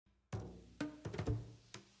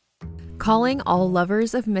calling all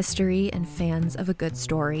lovers of mystery and fans of a good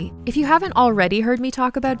story. If you haven't already heard me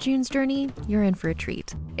talk about June's Journey, you're in for a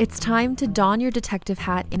treat. It's time to don your detective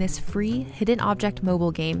hat in this free hidden object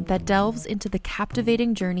mobile game that delves into the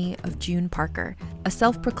captivating journey of June Parker, a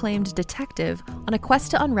self-proclaimed detective on a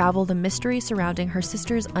quest to unravel the mystery surrounding her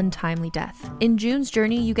sister's untimely death. In June's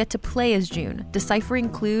Journey, you get to play as June, deciphering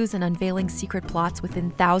clues and unveiling secret plots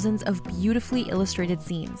within thousands of beautifully illustrated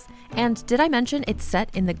scenes. And did I mention it's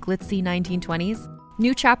set in the glitzy 1920s?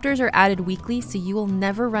 New chapters are added weekly, so you will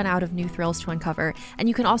never run out of new thrills to uncover, and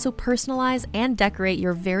you can also personalize and decorate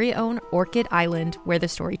your very own Orchid Island where the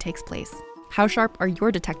story takes place. How sharp are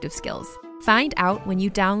your detective skills? Find out when you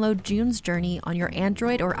download June's Journey on your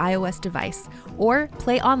Android or iOS device, or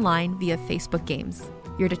play online via Facebook Games.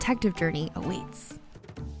 Your detective journey awaits.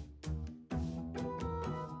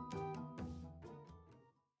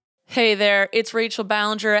 Hey there, it's Rachel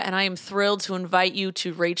Ballinger, and I am thrilled to invite you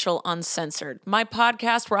to Rachel Uncensored, my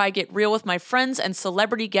podcast where I get real with my friends and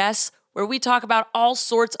celebrity guests, where we talk about all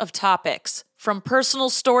sorts of topics. From personal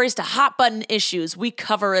stories to hot-button issues, we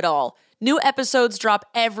cover it all. New episodes drop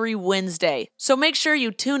every Wednesday, so make sure you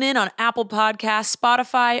tune in on Apple Podcasts,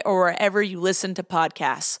 Spotify, or wherever you listen to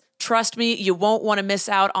podcasts. Trust me, you won't want to miss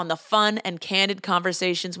out on the fun and candid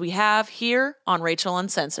conversations we have here on Rachel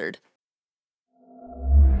Uncensored.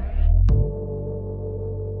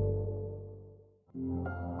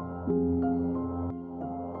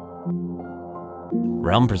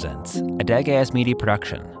 Realm presents a Dagaz Media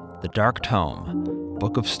production, The Dark Tome,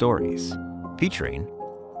 Book of Stories, featuring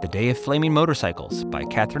The Day of Flaming Motorcycles by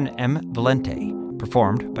Catherine M. Valente,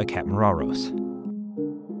 performed by Kat Moraros.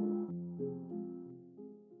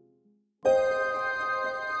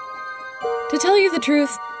 To tell you the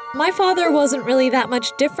truth, my father wasn't really that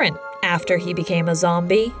much different after he became a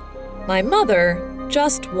zombie. My mother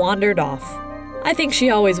just wandered off. I think she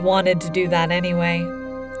always wanted to do that anyway.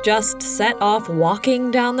 Just set off walking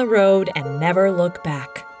down the road and never look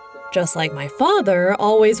back. Just like my father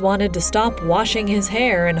always wanted to stop washing his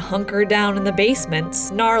hair and hunker down in the basement,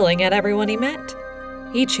 snarling at everyone he met.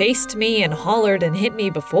 He chased me and hollered and hit me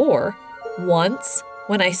before. Once,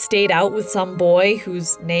 when I stayed out with some boy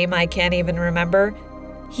whose name I can't even remember,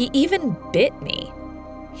 he even bit me.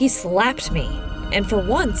 He slapped me, and for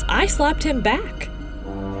once I slapped him back.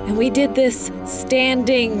 And we did this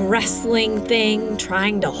standing wrestling thing,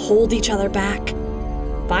 trying to hold each other back.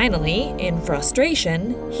 Finally, in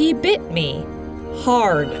frustration, he bit me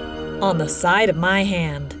hard on the side of my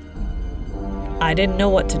hand. I didn't know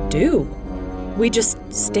what to do. We just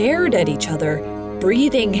stared at each other,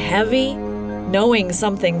 breathing heavy, knowing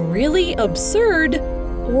something really absurd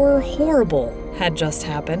or horrible had just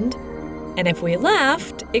happened. And if we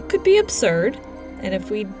laughed, it could be absurd, and if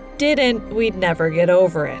we didn't, we'd never get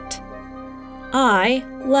over it. I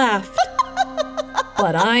laughed,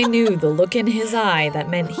 but I knew the look in his eye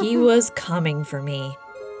that meant he was coming for me.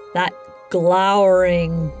 That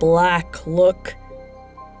glowering black look.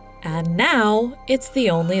 And now it's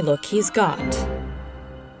the only look he's got.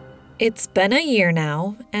 It's been a year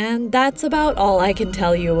now, and that's about all I can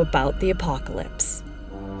tell you about the apocalypse.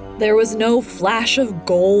 There was no flash of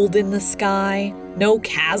gold in the sky, no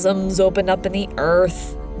chasms opened up in the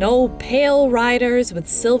earth, no pale riders with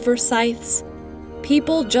silver scythes.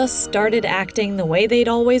 People just started acting the way they'd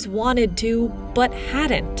always wanted to, but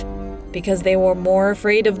hadn't, because they were more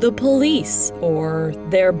afraid of the police, or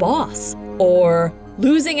their boss, or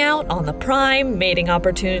losing out on the prime mating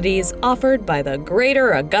opportunities offered by the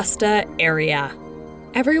greater Augusta area.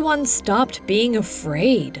 Everyone stopped being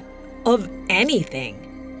afraid of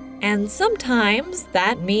anything. And sometimes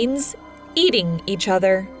that means eating each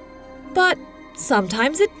other. But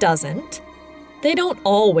sometimes it doesn't. They don't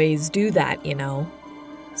always do that, you know.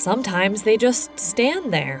 Sometimes they just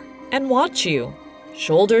stand there and watch you,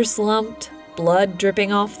 shoulders slumped, blood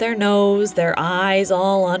dripping off their nose, their eyes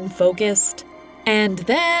all unfocused. And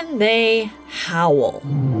then they howl.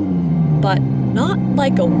 But not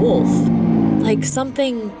like a wolf, like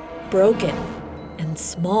something broken and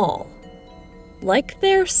small. Like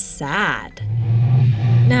they're sad.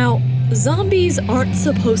 Now, zombies aren't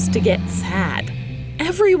supposed to get sad.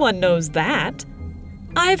 Everyone knows that.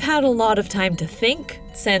 I've had a lot of time to think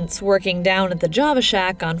since working down at the Java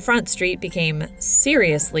Shack on Front Street became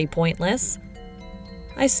seriously pointless.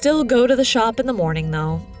 I still go to the shop in the morning,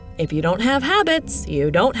 though. If you don't have habits, you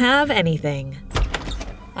don't have anything.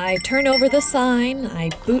 I turn over the sign, I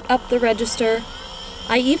boot up the register.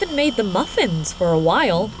 I even made the muffins for a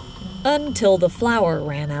while, until the flour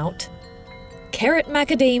ran out. Carrot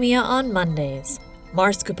macadamia on Mondays,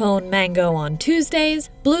 mascarpone mango on Tuesdays,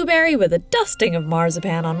 blueberry with a dusting of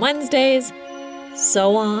marzipan on Wednesdays,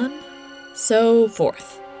 so on so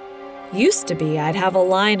forth. Used to be I'd have a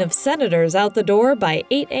line of senators out the door by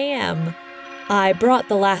 8 a.m. I brought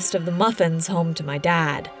the last of the muffins home to my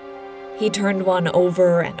dad. He turned one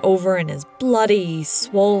over and over in his bloody,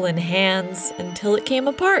 swollen hands until it came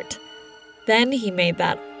apart. Then he made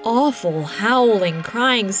that awful, howling,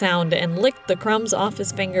 crying sound and licked the crumbs off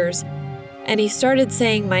his fingers. And he started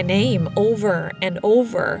saying my name over and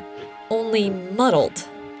over, only muddled,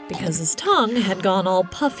 because his tongue had gone all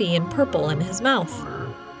puffy and purple in his mouth.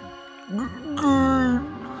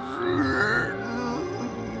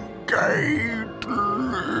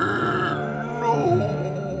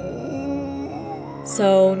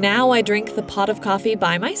 So now I drink the pot of coffee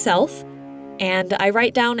by myself, and I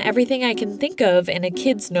write down everything I can think of in a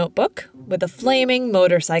kid's notebook with a flaming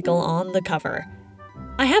motorcycle on the cover.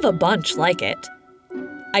 I have a bunch like it.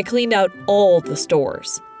 I cleaned out all the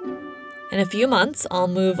stores. In a few months, I'll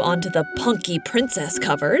move on to the Punky Princess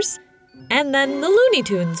covers, and then the Looney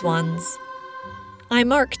Tunes ones. I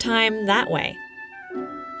mark time that way.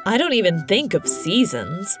 I don't even think of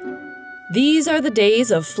seasons. These are the days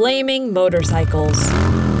of flaming motorcycles.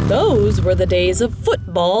 Those were the days of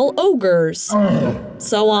football ogres.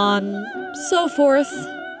 So on, so forth.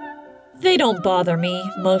 They don't bother me,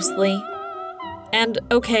 mostly. And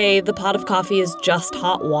okay, the pot of coffee is just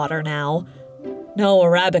hot water now. No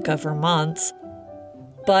Arabica for months.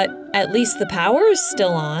 But at least the power is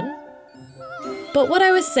still on. But what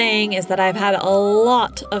I was saying is that I've had a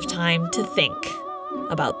lot of time to think.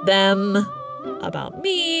 About them, about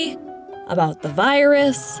me, about the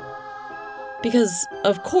virus. Because,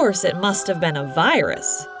 of course, it must have been a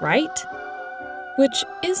virus, right? Which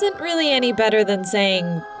isn't really any better than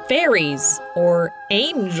saying fairies or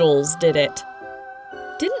angels did it.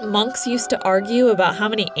 Didn't monks used to argue about how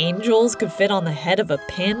many angels could fit on the head of a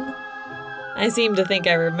pin? I seem to think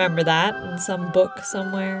I remember that in some book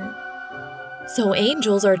somewhere. So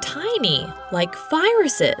angels are tiny, like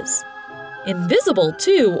viruses. Invisible,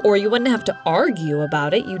 too, or you wouldn't have to argue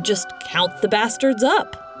about it, you'd just count the bastards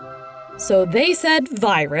up. So they said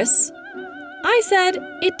virus. I said,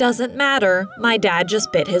 it doesn't matter, my dad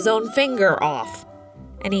just bit his own finger off.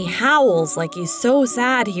 And he howls like he's so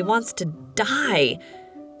sad he wants to die.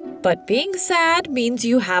 But being sad means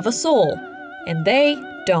you have a soul, and they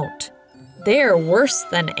don't. They're worse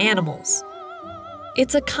than animals.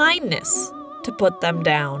 It's a kindness to put them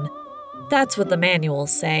down. That's what the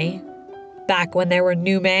manuals say. Back when there were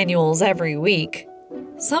new manuals every week.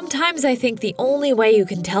 Sometimes I think the only way you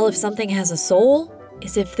can tell if something has a soul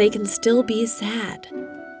is if they can still be sad.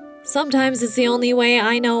 Sometimes it's the only way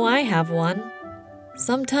I know I have one.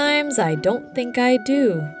 Sometimes I don't think I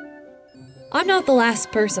do. I'm not the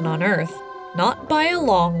last person on Earth, not by a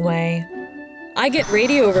long way. I get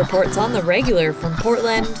radio reports on the regular from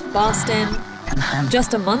Portland, Boston.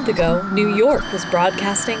 Just a month ago, New York was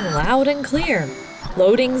broadcasting loud and clear,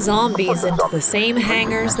 loading zombies into the same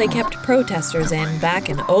hangars they kept protesters in back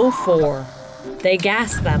in '04. They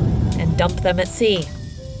gas them and dump them at sea.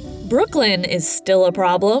 Brooklyn is still a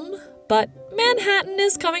problem, but Manhattan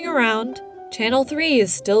is coming around. Channel 3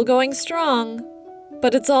 is still going strong.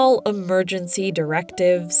 But it's all emergency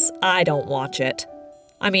directives. I don't watch it.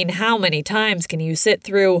 I mean, how many times can you sit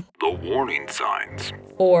through the warning signs?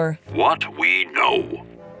 Or what we know?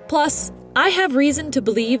 Plus, I have reason to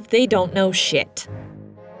believe they don't know shit.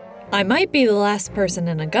 I might be the last person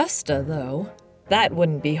in Augusta, though. That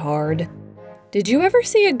wouldn't be hard. Did you ever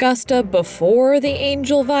see Augusta before the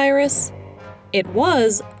angel virus? It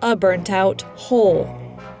was a burnt-out hole.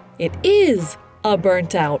 It is a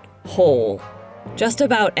burnt-out hole. Just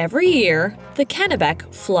about every year, the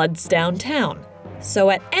Kennebec floods downtown. So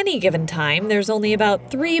at any given time, there's only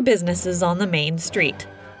about 3 businesses on the main street.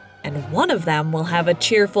 And one of them will have a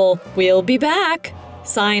cheerful, "We'll be back"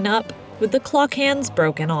 sign up with the clock hands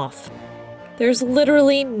broken off. There's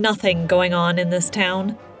literally nothing going on in this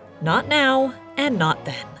town. Not now, and not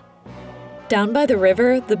then. Down by the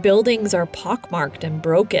river, the buildings are pockmarked and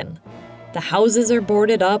broken. The houses are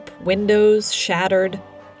boarded up, windows shattered.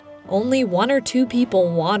 Only 1 or 2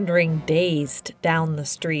 people wandering dazed down the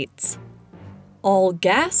streets. All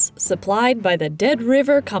gas supplied by the Dead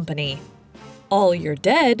River Company. All your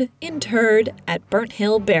dead interred at Burnt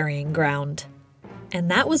Hill Burying Ground. And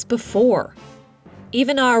that was before.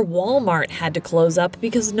 Even our Walmart had to close up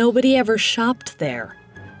because nobody ever shopped there.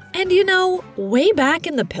 And you know, way back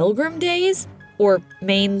in the Pilgrim days, or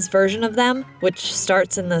Maine's version of them, which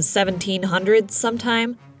starts in the 1700s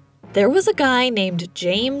sometime, there was a guy named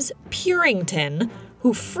James Purington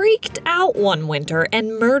who freaked out one winter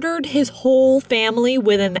and murdered his whole family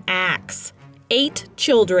with an axe, 8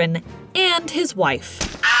 children, and his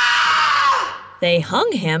wife. They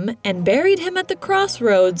hung him and buried him at the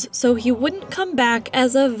crossroads so he wouldn't come back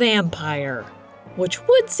as a vampire. Which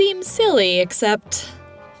would seem silly, except,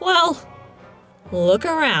 well, look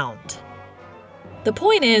around. The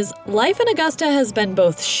point is, life in Augusta has been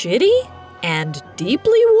both shitty and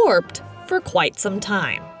deeply warped for quite some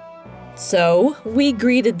time. So, we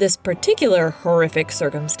greeted this particular horrific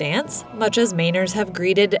circumstance, much as Mainers have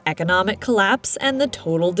greeted economic collapse and the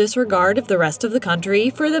total disregard of the rest of the country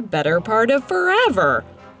for the better part of forever,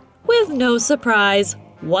 with no surprise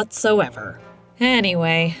whatsoever.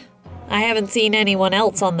 Anyway, I haven't seen anyone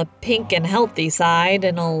else on the pink and healthy side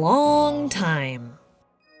in a long time.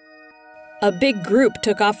 A big group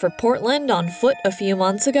took off for Portland on foot a few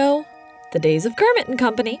months ago, the days of Kermit and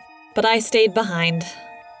Company, but I stayed behind.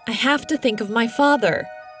 I have to think of my father.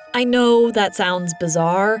 I know that sounds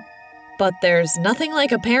bizarre, but there's nothing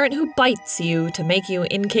like a parent who bites you to make you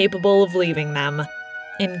incapable of leaving them,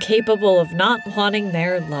 incapable of not wanting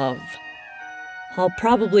their love. I'll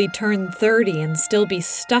probably turn 30 and still be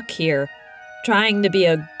stuck here, trying to be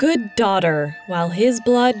a good daughter while his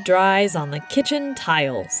blood dries on the kitchen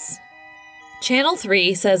tiles. Channel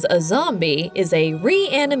 3 says a zombie is a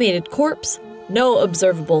reanimated corpse, no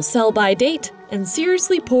observable sell-by date, and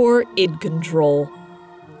seriously poor id control.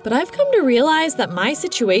 But I've come to realize that my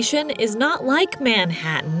situation is not like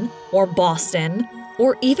Manhattan, or Boston,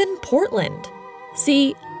 or even Portland.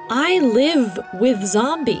 See, I live with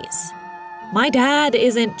zombies. My dad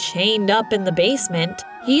isn't chained up in the basement.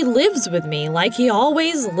 He lives with me like he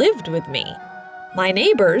always lived with me. My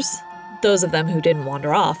neighbors, those of them who didn't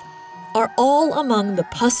wander off, are all among the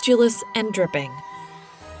pustulous and dripping.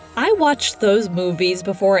 I watched those movies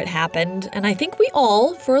before it happened, and I think we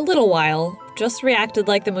all, for a little while, just reacted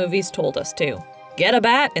like the movies told us to. Get a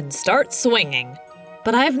bat and start swinging.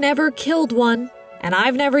 But I've never killed one, and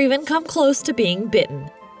I've never even come close to being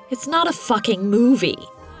bitten. It's not a fucking movie.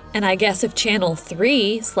 And I guess if Channel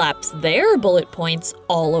 3 slaps their bullet points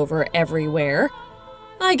all over everywhere,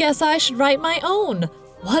 I guess I should write my own,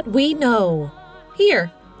 What We Know.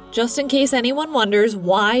 Here, just in case anyone wonders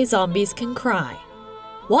why zombies can cry.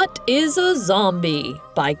 What is a Zombie?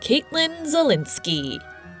 By Caitlin Zelinsky.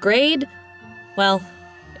 Grade? Well,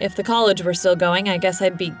 if the college were still going, I guess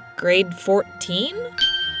I'd be grade 14?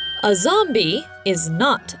 A zombie is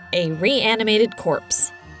not a reanimated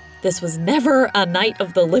corpse. This was never a Night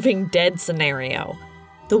of the Living Dead scenario.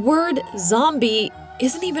 The word zombie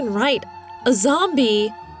isn't even right. A zombie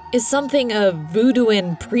is something a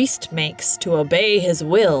voodooing priest makes to obey his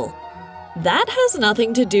will. That has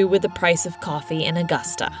nothing to do with the price of coffee in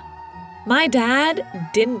Augusta. My dad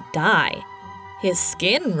didn't die. His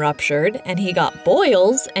skin ruptured, and he got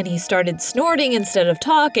boils, and he started snorting instead of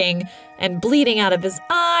talking, and bleeding out of his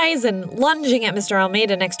eyes, and lunging at Mr.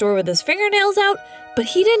 Almeida next door with his fingernails out, but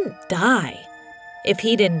he didn't die. If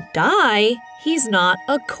he didn't die, he's not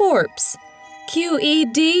a corpse.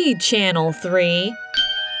 QED, Channel 3.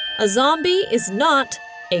 A zombie is not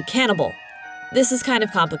a cannibal. This is kind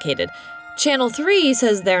of complicated. Channel 3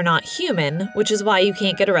 says they're not human, which is why you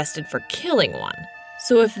can't get arrested for killing one.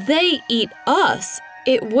 So if they eat us,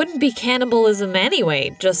 it wouldn't be cannibalism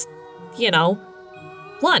anyway, just,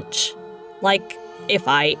 lunch. Like if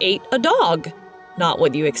I ate a dog. Not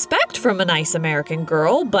what you expect from a nice American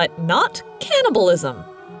girl, but not cannibalism.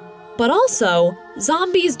 But also,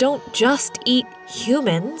 zombies don't just eat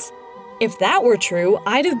humans. If that were true,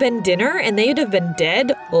 I'd have been dinner and they'd have been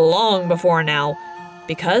dead long before now.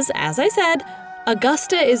 Because, as I said,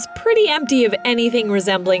 Augusta is pretty empty of anything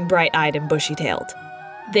resembling bright-eyed and bushy-tailed.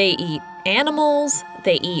 They eat animals,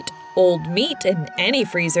 they eat old meat in any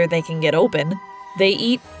freezer they can get open, they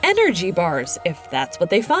eat energy bars if that's what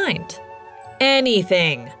they find.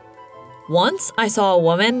 Anything. Once I saw a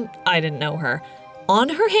woman, I didn't know her, on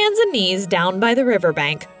her hands and knees down by the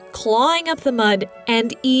riverbank, clawing up the mud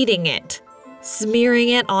and eating it, smearing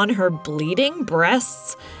it on her bleeding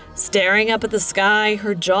breasts, staring up at the sky,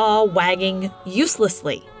 her jaw wagging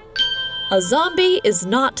uselessly. A zombie is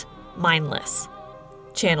not mindless.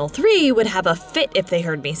 Channel 3 would have a fit if they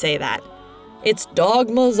heard me say that. It's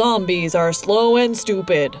dogma zombies are slow and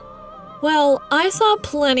stupid. Well, I saw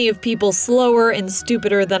plenty of people slower and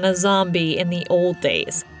stupider than a zombie in the old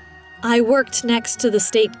days. I worked next to the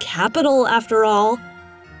state capitol, after all.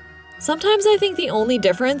 Sometimes I think the only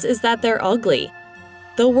difference is that they're ugly.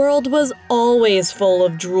 The world was always full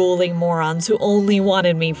of drooling morons who only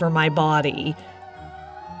wanted me for my body.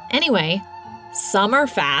 Anyway, some are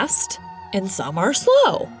fast and some are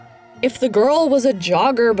slow. If the girl was a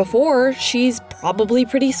jogger before, she's probably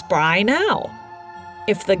pretty spry now.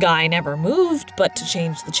 If the guy never moved but to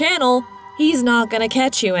change the channel, he's not gonna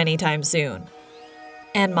catch you anytime soon.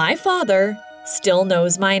 And my father still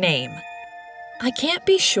knows my name. I can't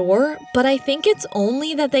be sure, but I think it's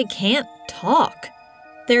only that they can't talk.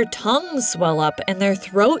 Their tongues swell up and their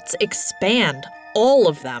throats expand, all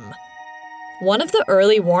of them. One of the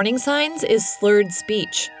early warning signs is slurred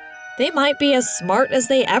speech. They might be as smart as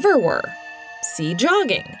they ever were. See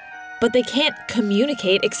jogging. But they can't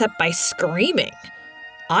communicate except by screaming.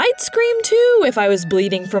 I'd scream too if I was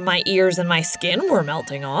bleeding from my ears and my skin were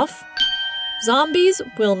melting off. Zombies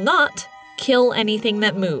will not kill anything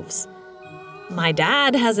that moves. My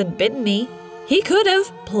dad hasn't bitten me. He could have,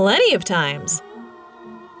 plenty of times.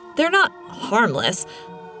 They're not harmless.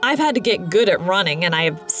 I've had to get good at running, and I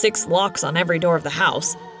have 6 locks on every door of the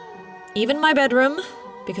house. Even my bedroom,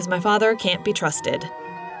 because my father can't be trusted.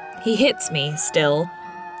 He hits me still.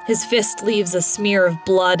 His fist leaves a smear of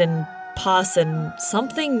blood and pus and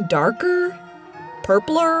something darker,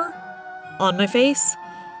 purpler, on my face.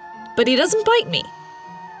 But he doesn't bite me.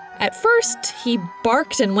 At first, he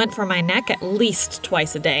barked and went for my neck at least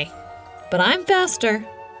twice a day. But I'm faster.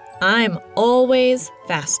 I'm always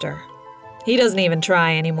faster. He doesn't even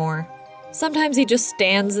try anymore. Sometimes he just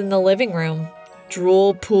stands in the living room,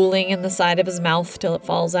 drool pooling in the side of his mouth till it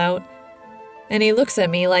falls out. And he looks at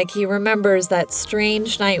me like he remembers that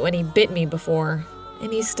strange night when he bit me before,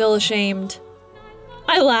 and he's still ashamed.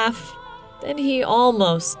 I laugh, and he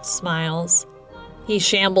almost smiles. He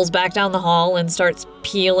shambles back down the hall and starts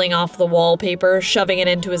peeling off the wallpaper, shoving it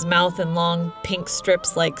into his mouth in long pink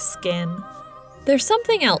strips like skin. There's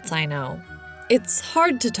something else I know. It's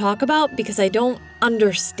hard to talk about because I don't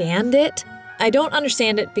understand it. I don't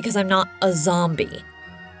understand it because I'm not a zombie.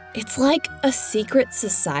 It's like a secret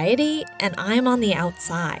society, and I'm on the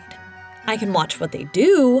outside. I can watch what they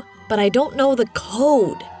do, but I don't know the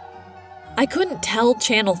code. I couldn't tell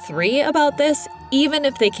Channel 3 about this, even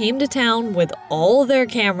if they came to town with all their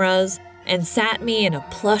cameras and sat me in a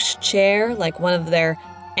plush chair like one of their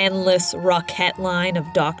endless Rockette line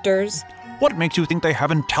of doctors. What makes you think they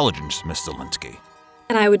have intelligence, Miss Zelinsky?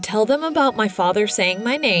 And I would tell them about my father saying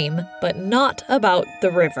my name, but not about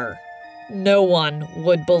the river. No one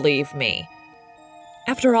would believe me.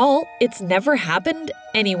 After all, it's never happened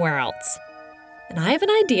anywhere else. And I have an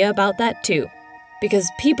idea about that too. Because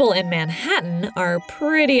people in Manhattan are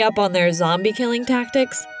pretty up on their zombie killing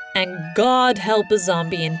tactics, and God help a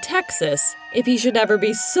zombie in Texas if he should ever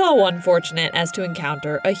be so unfortunate as to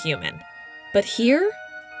encounter a human. But here,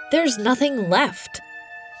 there's nothing left.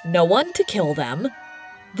 No one to kill them.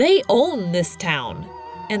 They own this town,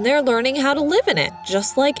 and they're learning how to live in it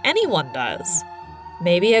just like anyone does.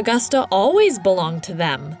 Maybe Augusta always belonged to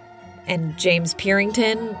them, and James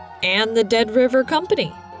Peerington, and the Dead River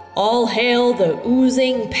Company. All hail the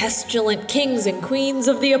oozing, pestilent kings and queens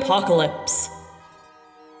of the apocalypse.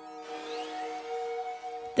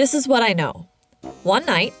 This is what I know. One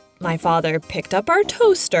night, my father picked up our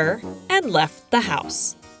toaster and left the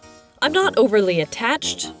house. I'm not overly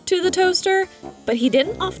attached to the toaster, but he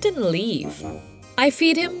didn't often leave. I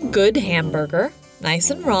feed him good hamburger, nice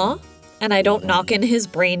and raw, and I don't knock in his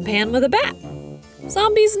brain pan with a bat.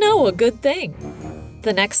 Zombies know a good thing.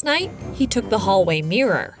 The next night, he took the hallway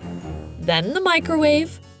mirror, then the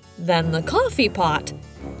microwave, then the coffee pot,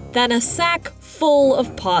 then a sack full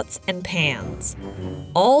of pots and pans.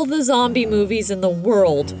 All the zombie movies in the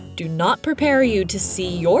world do not prepare you to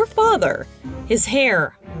see your father, his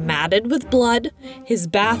hair matted with blood, his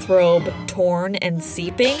bathrobe torn and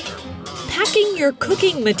seeping, packing your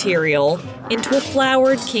cooking material into a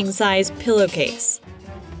flowered king-size pillowcase.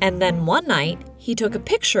 And then one night, he took a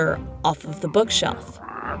picture off of the bookshelf.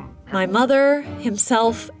 My mother,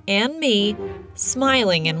 himself, and me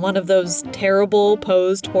smiling in one of those terrible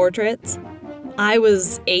posed portraits. I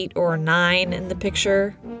was 8 or 9 in the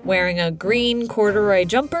picture, wearing a green corduroy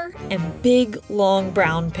jumper and big, long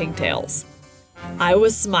brown pigtails. I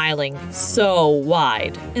was smiling so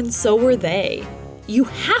wide, and so were they. You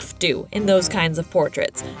have to in those kinds of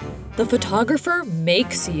portraits. The photographer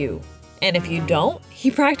makes you. And if you don't,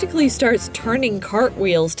 he practically starts turning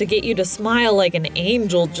cartwheels to get you to smile like an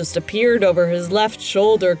angel just appeared over his left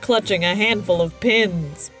shoulder clutching a handful of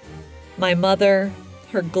pins. My mother,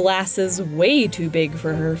 her glasses way too big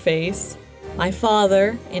for her face. My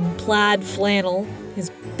father, in plaid flannel,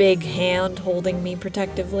 his big hand holding me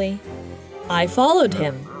protectively. I followed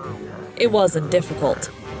him. It wasn't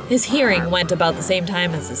difficult. His hearing went about the same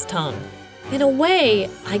time as his tongue. In a way,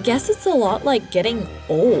 I guess it's a lot like getting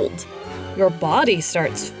old. Your body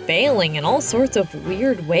starts failing in all sorts of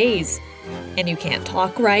weird ways, and you can't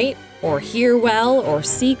talk right, or hear well, or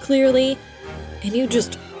see clearly, and you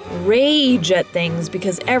just rage at things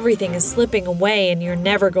because everything is slipping away and you're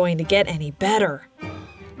never going to get any better.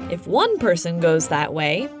 If one person goes that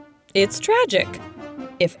way, It's tragic.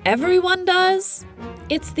 If everyone does,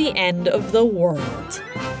 it's the end of the world.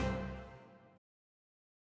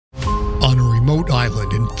 On a remote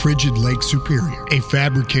island in frigid Lake Superior, a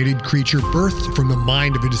fabricated creature birthed from the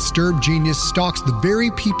mind of a disturbed genius stalks the very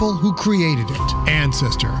people who created it.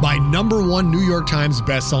 Ancestor, by #1 New York Times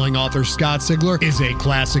bestselling author Scott Sigler, is a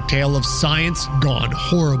classic tale of science gone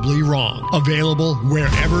horribly wrong. Available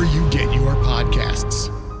wherever you get your podcasts.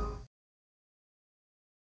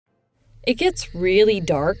 It gets really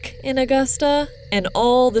dark in Augusta, and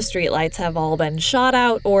all the streetlights have all been shot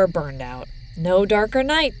out or burned out. No darker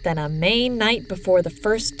night than a May night before the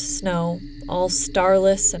first snow, all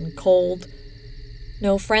starless and cold.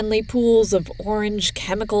 No friendly pools of orange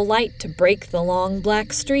chemical light to break the long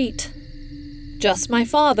black street. Just my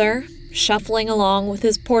father, shuffling along with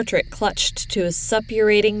his portrait clutched to his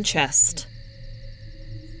suppurating chest.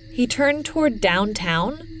 He turned toward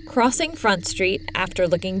downtown, crossing Front Street after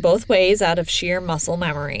looking both ways out of sheer muscle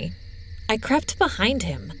memory. I crept behind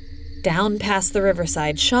him, down past the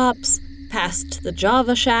riverside shops, past the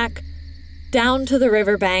Java Shack, down to the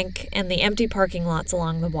riverbank and the empty parking lots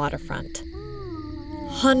along the waterfront.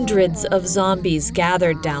 Hundreds of zombies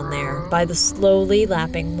gathered down there by the slowly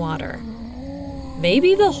lapping water.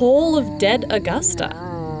 Maybe the whole of dead Augusta.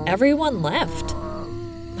 Everyone left.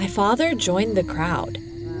 My father joined the crowd.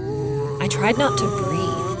 I tried not to breathe.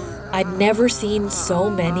 I'd never seen so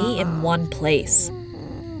many in one place.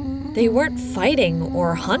 They weren't fighting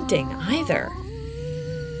or hunting either.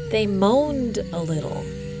 They moaned a little.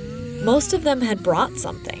 Most of them had brought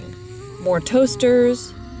something. More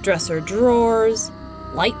toasters, dresser drawers,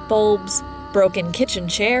 light bulbs, broken kitchen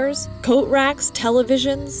chairs, coat racks,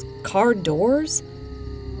 televisions, car doors.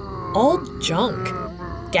 All junk,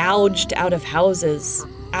 gouged out of houses,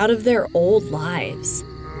 out of their old lives.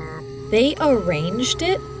 They arranged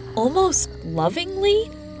it almost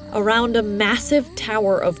lovingly around a massive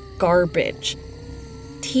tower of garbage,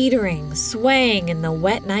 teetering, swaying in the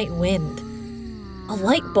wet night wind. A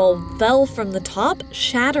light bulb fell from the top,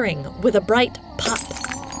 shattering with a bright pop.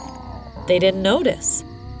 They didn't notice.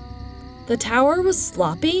 The tower was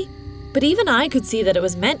sloppy, but even I could see that it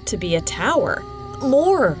was meant to be a tower.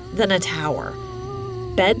 More than a tower.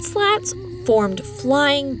 Bed slats formed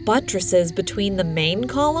flying buttresses between the main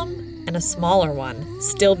column and a smaller one,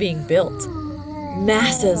 still being built.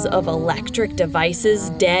 Masses of electric devices,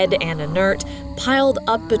 dead and inert, piled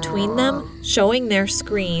up between them, showing their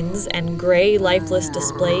screens and gray, lifeless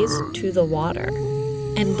displays to the water.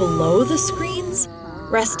 And below the screens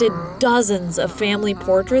rested dozens of family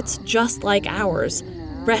portraits just like ours,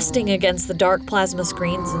 resting against the dark plasma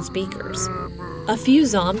screens and speakers. A few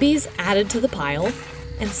zombies added to the pile,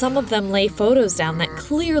 and some of them lay photos down that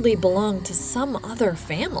clearly belonged to some other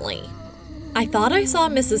family. I thought I saw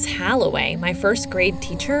Mrs. Halloway, my first grade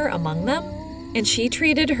teacher, among them, and she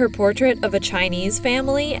treated her portrait of a Chinese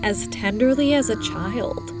family as tenderly as a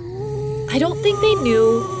child. I don't think they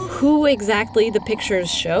knew who exactly the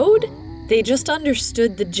pictures showed. They just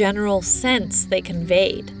understood the general sense they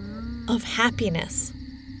conveyed of happiness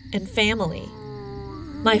and family.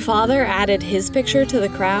 My father added his picture to the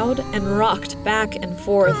crowd and rocked back and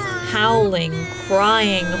forth, howling,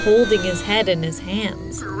 crying, holding his head in his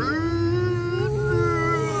hands.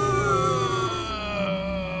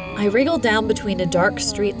 I wriggled down between a dark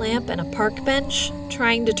street lamp and a park bench,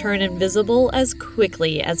 trying to turn invisible as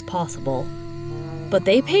quickly as possible. But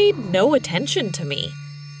they paid no attention to me.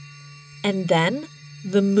 And then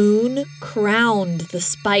the moon crowned the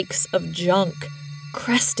spikes of junk,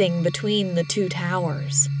 cresting between the two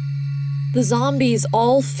towers. The zombies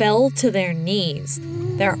all fell to their knees,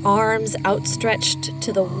 their arms outstretched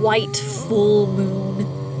to the white full moon,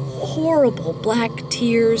 horrible black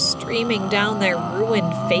tears streaming down their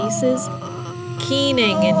ruined faces,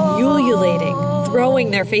 keening and ululating,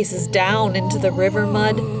 throwing their faces down into the river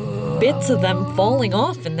mud, bits of them falling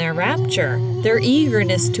off in their rapture, their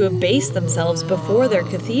eagerness to abase themselves before their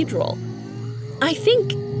cathedral. I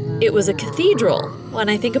think it was a cathedral. When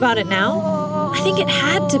I think about it now, I think it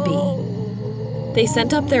had to be. They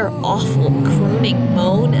sent up their awful crooning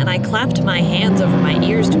moan, and I clapped my hands over my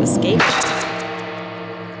ears to escape it.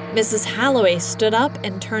 Mrs. Halloway stood up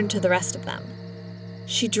and turned to the rest of them.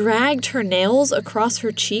 She dragged her nails across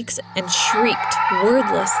her cheeks and shrieked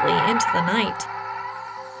wordlessly into the night.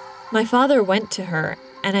 My father went to her,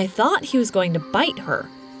 and I thought he was going to bite her,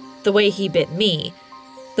 the way he bit me,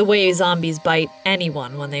 the way zombies bite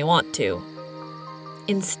anyone when they want to.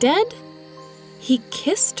 Instead, he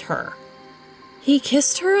kissed her. He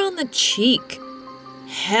kissed her on the cheek,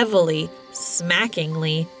 heavily,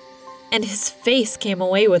 smackingly, and his face came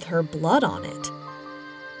away with her blood on it.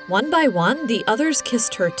 One by one, the others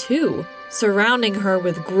kissed her too, surrounding her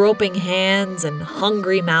with groping hands and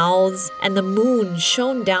hungry mouths, and the moon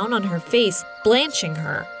shone down on her face, blanching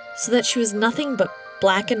her, so that she was nothing but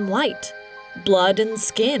black and white, blood and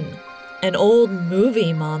skin, an old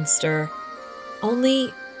movie monster.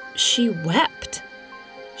 Only she wept.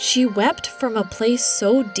 She wept from a place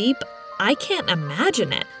so deep I can't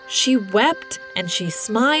imagine it. She wept and she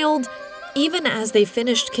smiled, even as they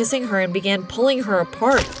finished kissing her and began pulling her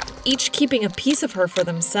apart, each keeping a piece of her for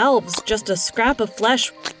themselves, just a scrap of flesh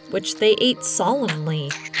which they ate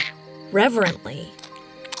solemnly, reverently.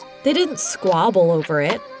 They didn't squabble over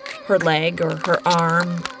it, her leg or her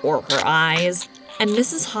arm or her eyes, and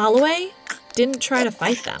Mrs. Holloway didn't try to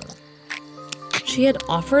fight them. She had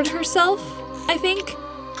offered herself, I think,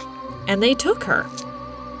 and they took her.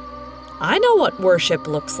 I know what worship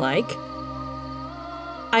looks like.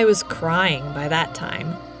 I was crying by that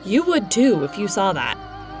time. You would too if you saw that.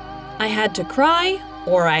 I had to cry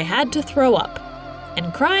or I had to throw up,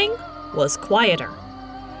 and crying was quieter.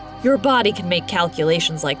 Your body can make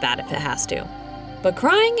calculations like that if it has to, but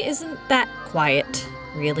crying isn't that quiet,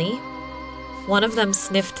 really. One of them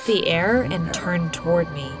sniffed the air and turned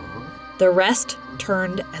toward me. The rest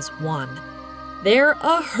turned as one. They're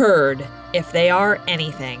a herd, if they are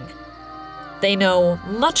anything. They know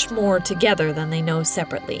much more together than they know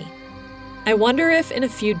separately. I wonder if in a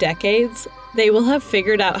few decades, they will have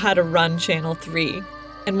figured out how to run Channel 3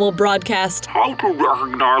 and will broadcast How to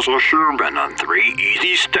recognize a Sherman on 3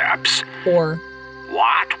 easy steps. Or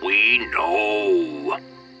What we know.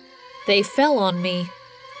 They fell on me,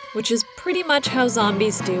 which is pretty much how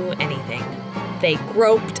zombies do anything. They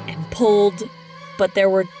groped and pulled, but there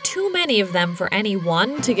were too many of them for any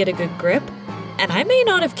one to get a good grip, and I may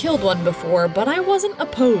not have killed one before, but I wasn't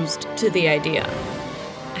opposed to the idea.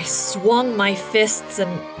 I swung my fists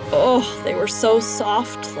and, they were so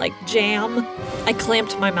soft, like jam. I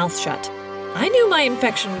clamped my mouth shut. I knew my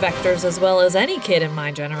infection vectors as well as any kid in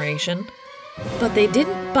my generation, but they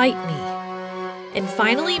didn't bite me. And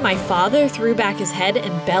finally, my father threw back his head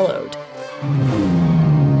and bellowed.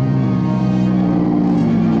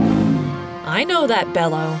 I know that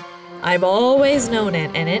bellow. I've always known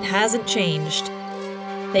it, and it hasn't changed.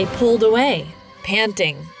 They pulled away,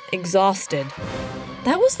 panting, exhausted.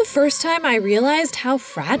 That was the first time I realized how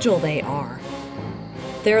fragile they are.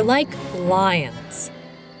 They're like lions.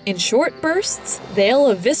 In short bursts, they'll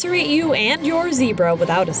eviscerate you and your zebra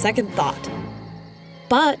without a second thought.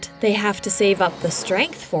 But they have to save up the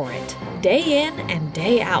strength for it, day in and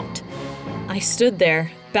day out. I stood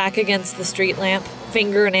there, back against the street lamp,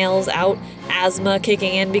 fingernails out, asthma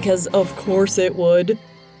kicking in because of course it would.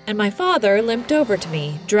 And my father limped over to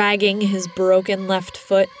me, dragging his broken left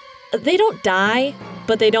foot. They don't die,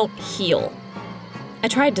 but they don't heal. I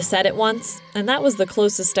tried to set it once, and that was the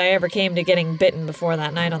closest I ever came to getting bitten before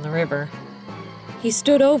that night on the river. He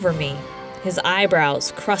stood over me, his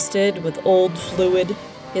eyebrows crusted with old fluid,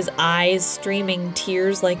 his eyes streaming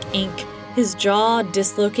tears like ink, his jaw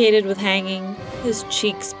dislocated with hanging, his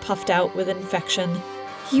cheeks puffed out with infection.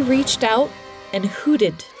 He reached out and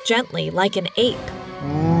hooted gently like an ape.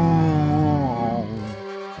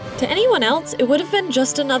 To anyone else, it would have been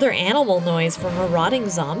just another animal noise from a rotting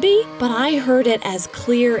zombie, but I heard it as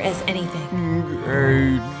clear as anything.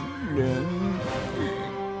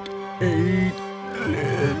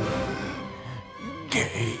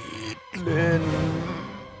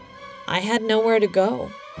 I had nowhere to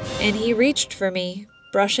go, and he reached for me,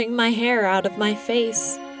 brushing my hair out of my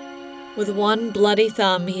face. With one bloody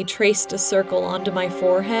thumb, he traced a circle onto my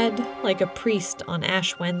forehead like a priest on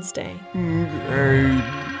Ash Wednesday.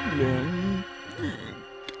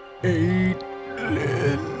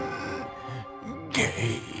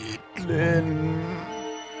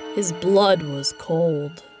 His blood was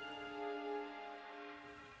cold.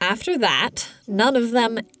 After that, none of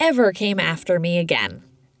them ever came after me again.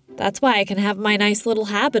 That's why I can have my nice little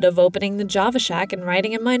habit of opening the Java Shack and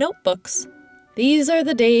writing in my notebooks. These are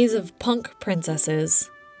the days of punk princesses,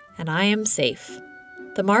 and I am safe.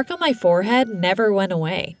 The mark on my forehead never went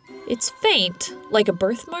away. It's faint, like a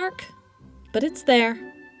birthmark, but it's there.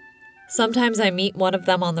 Sometimes I meet one of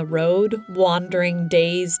them on the road, wandering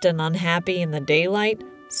dazed and unhappy in the daylight,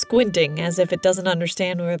 squinting as if it doesn't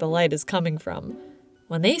understand where the light is coming from.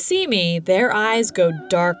 When they see me, their eyes go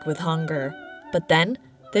dark with hunger, but then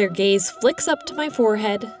their gaze flicks up to my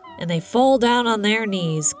forehead, and they fall down on their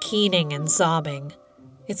knees, keening and sobbing.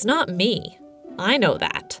 It's not me. I know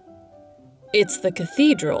that. It's the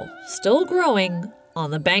cathedral, still growing,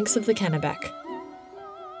 on the banks of the Kennebec.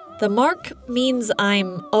 The mark means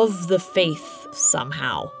I'm of the faith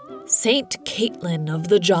somehow. Saint Caitlin of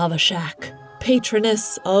the Java Shack.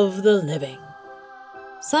 patroness of the living.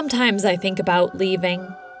 Sometimes I think about leaving.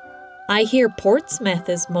 I hear Portsmouth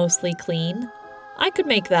is mostly clean. I could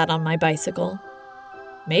make that on my bicycle.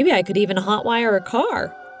 Maybe I could even hotwire a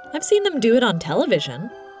car. I've seen them do it on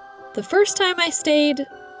television. The first time I stayed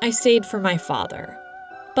for my father.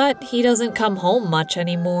 But he doesn't come home much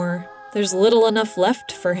anymore. There's little enough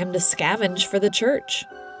left for him to scavenge for the church.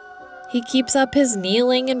 He keeps up his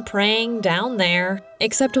kneeling and praying down there,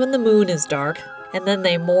 except when the moon is dark, and then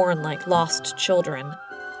they mourn like lost children.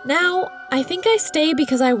 Now, I think I stay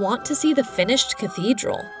because I want to see the finished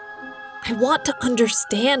cathedral. I want to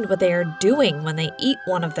understand what they are doing when they eat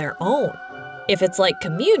one of their own. If it's like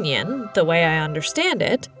communion, the way I understand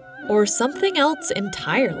it, or something else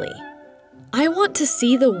entirely. I want to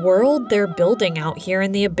see the world they're building out here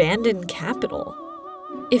in the abandoned capital.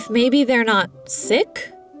 If maybe they're not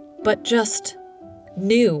sick, but just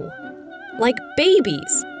new. Like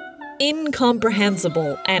babies.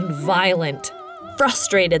 Incomprehensible and violent.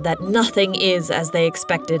 Frustrated that nothing is as they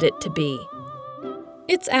expected it to be.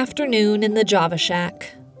 It's afternoon in the Java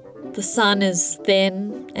Shack. The sun is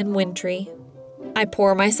thin and wintry. I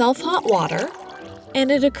pour myself hot water,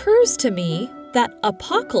 and it occurs to me that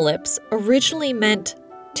apocalypse originally meant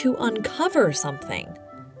to uncover something,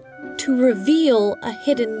 to reveal a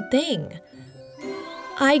hidden thing.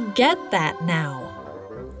 I get that now.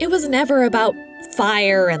 It was never about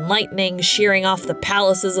fire and lightning shearing off the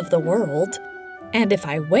palaces of the world. And if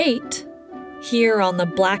I wait, here on the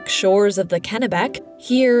black shores of the Kennebec,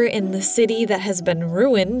 here in the city that has been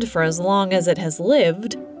ruined for as long as it has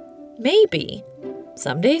lived, maybe,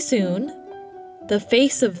 someday soon, the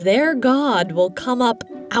face of their god will come up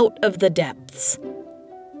out of the depths.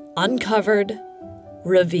 Uncovered,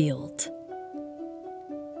 revealed.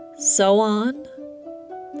 So on,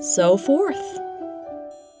 so forth.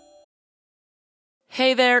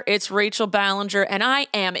 Hey there, it's Rachel Ballinger, and I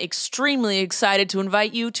am extremely excited to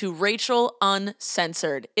invite you to Rachel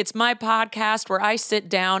Uncensored. It's my podcast where I sit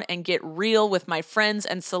down and get real with my friends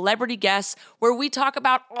and celebrity guests, where we talk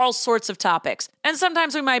about all sorts of topics. And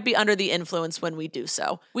sometimes we might be under the influence when we do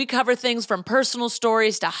so. We cover things from personal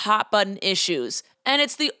stories to hot-button issues. And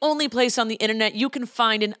it's the only place on the internet you can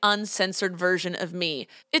find an uncensored version of me.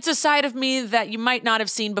 It's a side of me that you might not have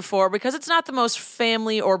seen before because it's not the most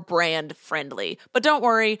family or brand friendly. But don't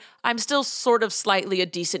worry, I'm still sort of slightly a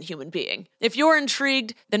decent human being. If you're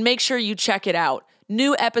intrigued, then make sure you check it out.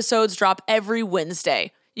 New episodes drop every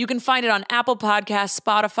Wednesday. You can find it on Apple Podcasts,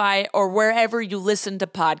 Spotify, or wherever you listen to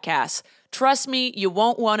podcasts. Trust me, you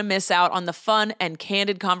won't want to miss out on the fun and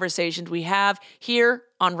candid conversations we have here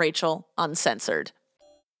on Rachel Uncensored.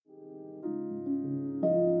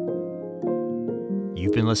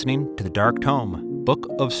 You've been listening to The Dark Tome, Book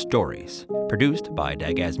of Stories, produced by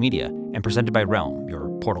Dagaz Media and presented by Realm, your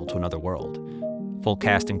portal to another world. Full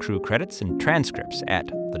cast and crew credits and transcripts at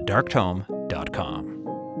thedarktome.com.